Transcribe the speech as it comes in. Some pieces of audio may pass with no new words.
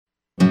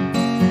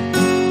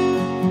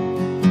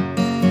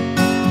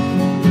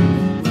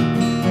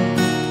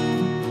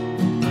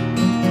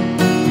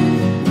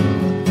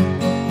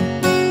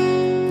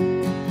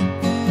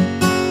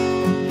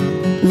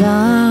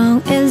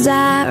long as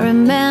I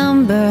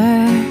remember,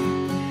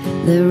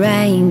 the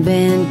rain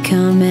been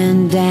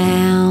coming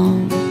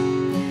down,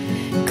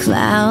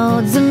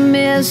 clouds of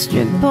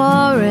mystery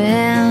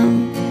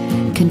pouring,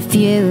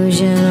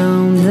 confusion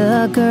on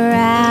the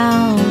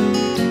ground.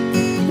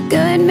 A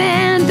good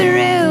man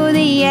through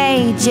the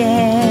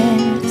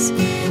ages,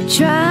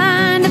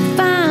 trying to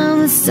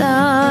find the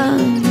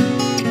sun.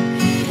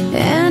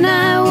 And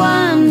I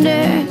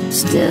wonder,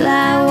 still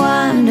I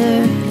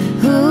wonder,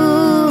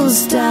 who'll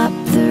stop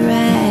the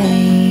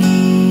rain?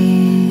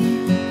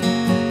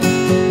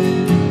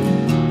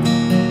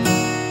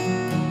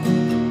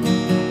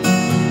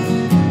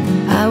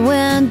 I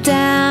went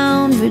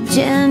down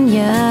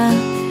Virginia,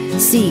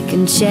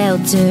 seeking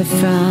shelter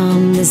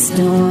from the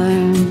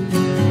storm.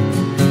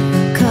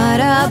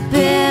 Caught up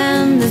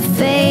in the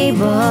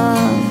fable,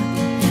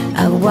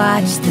 I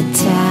watched the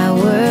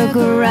tower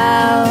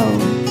grow.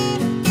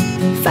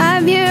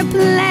 5-year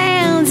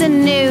plans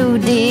and New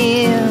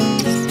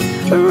Deals,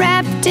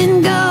 wrapped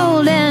in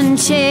golden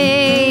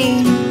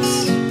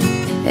chains.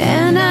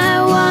 And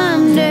I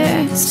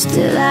wonder,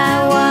 still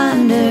I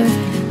wonder,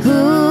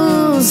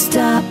 who'll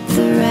stop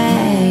the rain?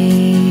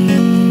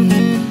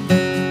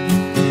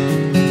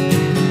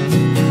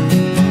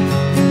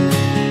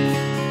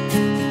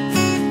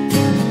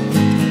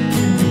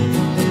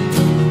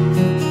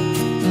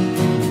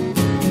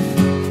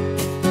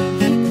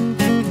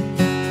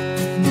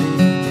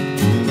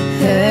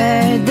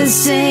 Heard the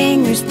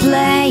singers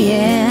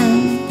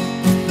playing,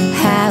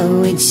 how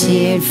we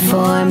cheered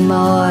for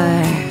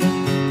more.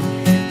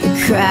 The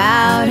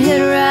crowd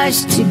had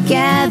rushed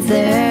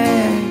together,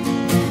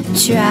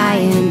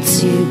 trying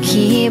to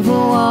keep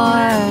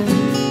warm.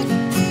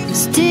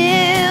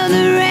 Still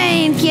the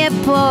rain kept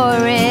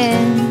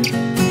pouring,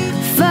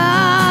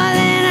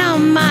 falling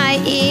on my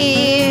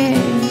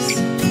ears.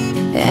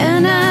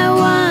 And I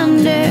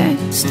wonder,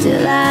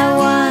 still I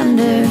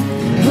wonder,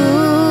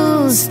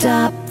 who'll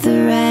stop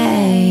the rain?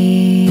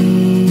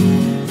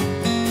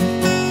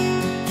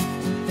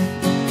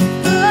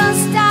 Who'll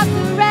stop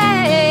the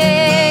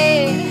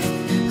rain?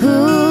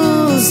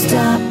 Who'll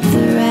stop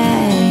the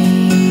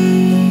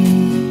rain?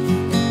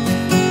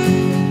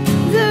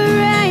 The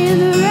rain,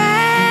 the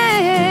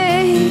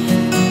rain.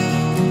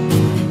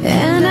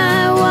 And I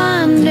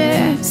wonder,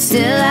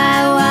 still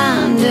I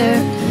wonder,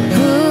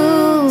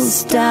 who'll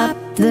stop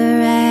the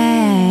rain?